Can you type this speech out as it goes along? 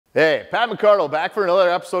Hey, Pat McCardle back for another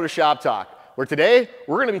episode of Shop Talk, where today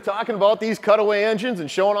we're going to be talking about these cutaway engines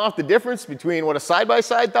and showing off the difference between what a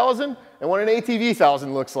side-by-side 1000 and what an ATV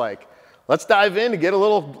 1000 looks like. Let's dive in to get a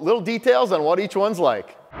little details on what each one's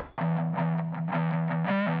like.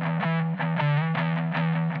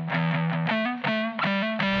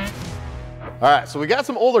 All right, so we got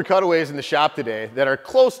some older cutaways in the shop today that are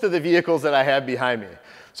close to the vehicles that I have behind me.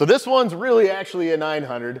 So this one's really actually a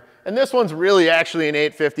 900, and this one's really actually an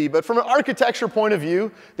 850, but from an architecture point of view,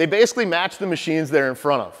 they basically match the machines they're in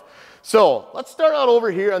front of. So let's start out over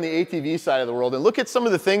here on the ATV side of the world and look at some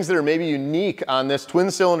of the things that are maybe unique on this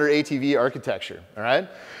twin-cylinder ATV architecture, all right?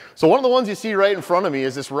 So one of the ones you see right in front of me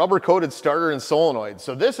is this rubber-coated starter and solenoid.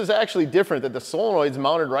 So this is actually different, that the solenoid's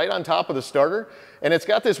mounted right on top of the starter, and it's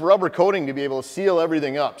got this rubber coating to be able to seal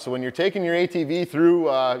everything up. So when you're taking your ATV through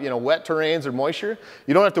wet terrains or moisture,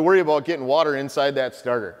 you don't have to worry about getting water inside that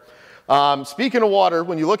starter. Speaking of water,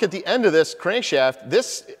 when you look at the end of this crankshaft,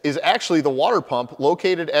 this is actually the water pump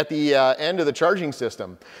located at the end of the charging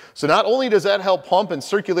system. So not only does that help pump and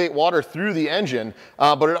circulate water through the engine,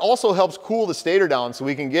 but it also helps cool the stator down so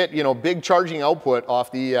we can get big charging output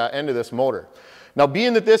off the end of this motor. Now,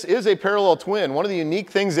 being that this is a parallel twin, one of the unique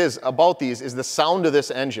things about these is the sound of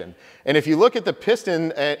this engine. And if you look at the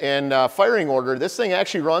piston and firing order, this thing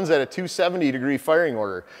actually runs at a 270-degree firing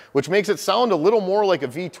order, which makes it sound a little more like a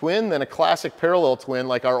V-twin than a classic parallel twin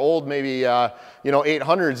like our old maybe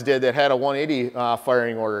 800s did that had a 180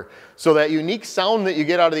 firing order. So that unique sound that you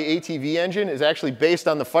get out of the ATV engine is actually based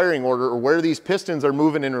on the firing order, or where these pistons are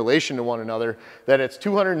moving in relation to one another, that it's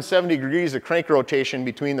 270 degrees of crank rotation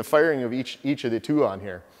between the firing of each of the two on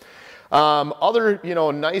here. Other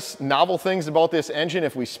nice novel things about this engine,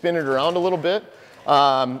 if we spin it around a little bit,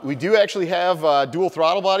 we do actually have dual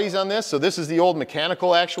throttle bodies on this. So this is the old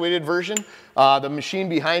mechanical actuated version. The machine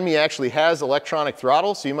behind me actually has electronic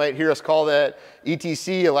throttle, so you might hear us call that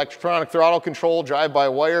ETC, electronic throttle control,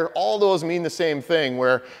 drive-by-wire. All those mean the same thing,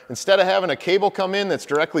 where instead of having a cable come in that's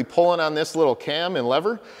directly pulling on this little cam and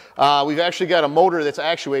lever, we've actually got a motor that's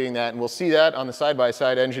actuating that, and we'll see that on the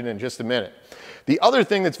side-by-side engine in just a minute. The other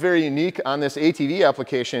thing that's very unique on this ATV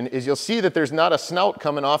application is you'll see that there's not a snout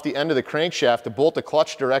coming off the end of the crankshaft to bolt the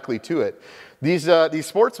clutch directly to it. These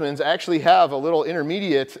Sportsmans actually have a little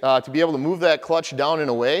intermediate to be able to move that clutch down and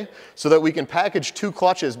away, so that we can package two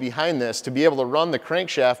clutches behind this to be able to run the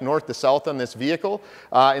crankshaft north to south on this vehicle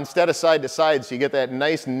instead of side to side, so you get that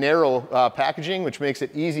nice narrow packaging, which makes it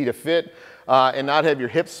easy to fit and not have your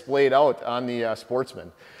hips splayed out on the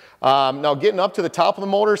Sportsman. Now getting up to the top of the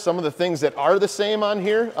motor, some of the things that are the same on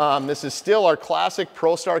here, this is still our classic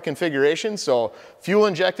ProStar configuration. So fuel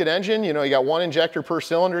injected engine, you got one injector per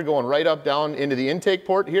cylinder going right up down into the intake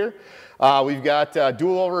port here. We've got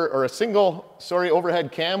a single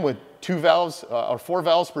overhead cam with 2 valves or 4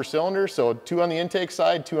 valves per cylinder. So 2 on the intake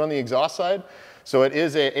side, 2 on the exhaust side. So it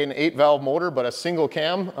is an 8-valve motor, but a single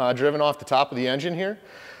cam driven off the top of the engine here.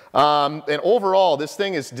 And overall, this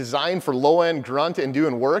thing is designed for low-end grunt and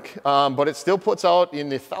doing work, but it still puts out in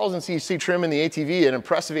the 1000cc trim in the ATV an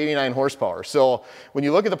impressive 89 horsepower. So when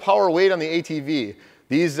you look at the power weight on the ATV,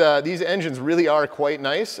 these engines really are quite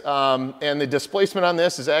nice, and the displacement on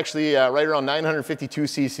this is actually right around 952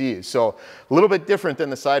 cc's, so a little bit different than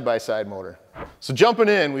the side-by-side motor. So jumping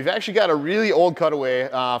in, we've actually got a really old cutaway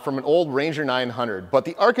from an old Ranger 900, but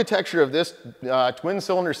the architecture of this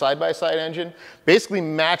twin-cylinder side-by-side engine basically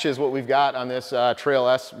matches what we've got on this Trail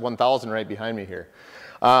S 1000 right behind me here.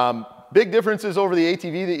 Big differences over the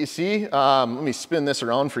ATV that you see. Let me spin this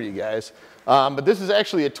around for you guys. But this is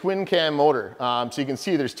actually a twin cam motor. So you can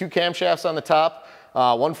see there's 2 camshafts on the top,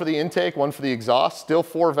 one for the intake, one for the exhaust, still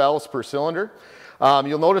 4 valves per cylinder.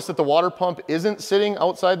 You'll notice that the water pump isn't sitting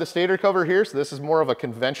outside the stator cover here, so this is more of a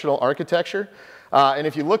conventional architecture. And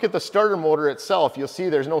if you look at the starter motor itself, you'll see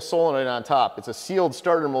there's no solenoid on top. It's a sealed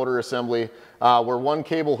starter motor assembly where one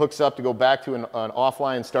cable hooks up to go back to an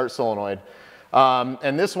offline start solenoid.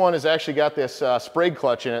 And this one has actually got this Sprague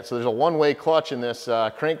clutch in it, so there's a one-way clutch in this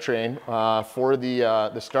crank train for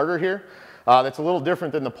the starter here. That's a little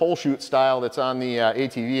different than the pole shoot style that's on the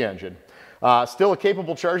ATV engine. Still a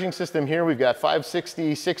capable charging system here. We've got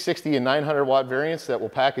 560, 660, and 900 watt variants that will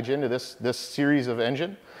package into this series of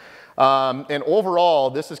engine. And overall,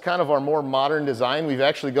 this is kind of our more modern design. We've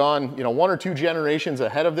actually gone, 1 or 2 generations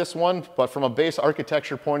ahead of this one, but from a base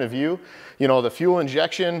architecture point of view, the fuel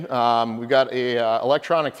injection, we've got a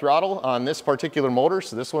electronic throttle on this particular motor.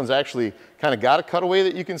 So this one's actually kind of got a cutaway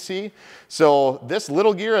that you can see. So this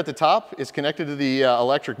little gear at the top is connected to the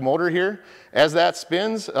electric motor here. As that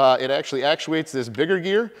spins, it actually actuates this bigger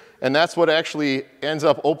gear, and that's what actually ends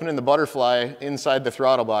up opening the butterfly inside the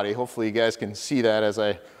throttle body. Hopefully you guys can see that as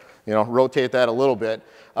I you know, rotate that a little bit.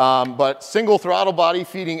 But single throttle body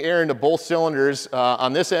feeding air into both cylinders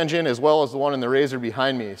on this engine as well as the one in the Razor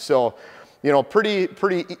behind me. So, you know, pretty,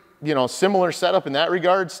 you know, similar setup in that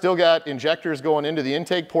regard. Still got injectors going into the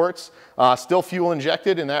intake ports, still fuel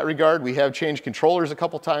injected in that regard. We have changed controllers a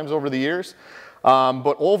couple times over the years.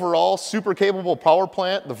 But overall, super capable power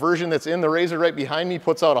plant. The version that's in the Razor right behind me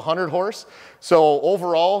puts out 100 horse. So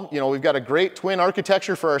overall, you know, we've got a great twin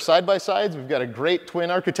architecture for our side-by-sides. We've got a great twin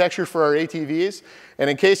architecture for our ATVs. And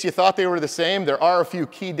in case you thought they were the same, there are a few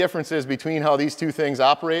key differences between how these two things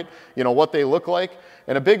operate, you know, what they look like.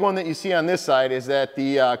 And a big one that you see on this side is that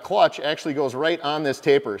the clutch actually goes right on this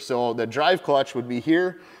taper. So the drive clutch would be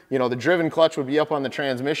here. You know, the driven clutch would be up on the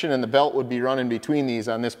transmission and the belt would be running between these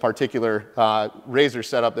on this particular Razor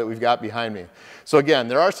setup that we've got behind me. So again,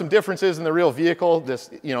 there are some differences in the real vehicle. This,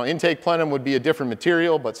 you know, intake plenum would be a different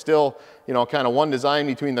material, but still, you know, kind of one design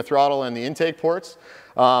between the throttle and the intake ports.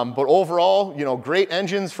 But overall, you know, great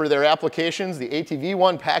engines for their applications. The ATV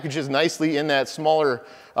one packages nicely in that smaller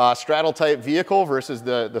straddle type vehicle versus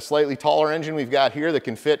the slightly taller engine we've got here that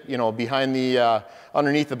can fit, you know, behind the,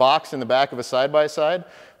 underneath the box in the back of a side-by-side.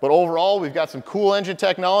 But overall, we've got some cool engine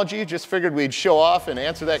technology. Just figured we'd show off and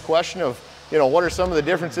answer that question of, you know, what are some of the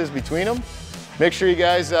differences between them. Make sure you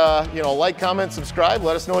guys, you know, like, comment, subscribe.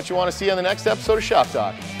 Let us know what you want to see on the next episode of Shop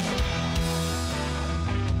Talk.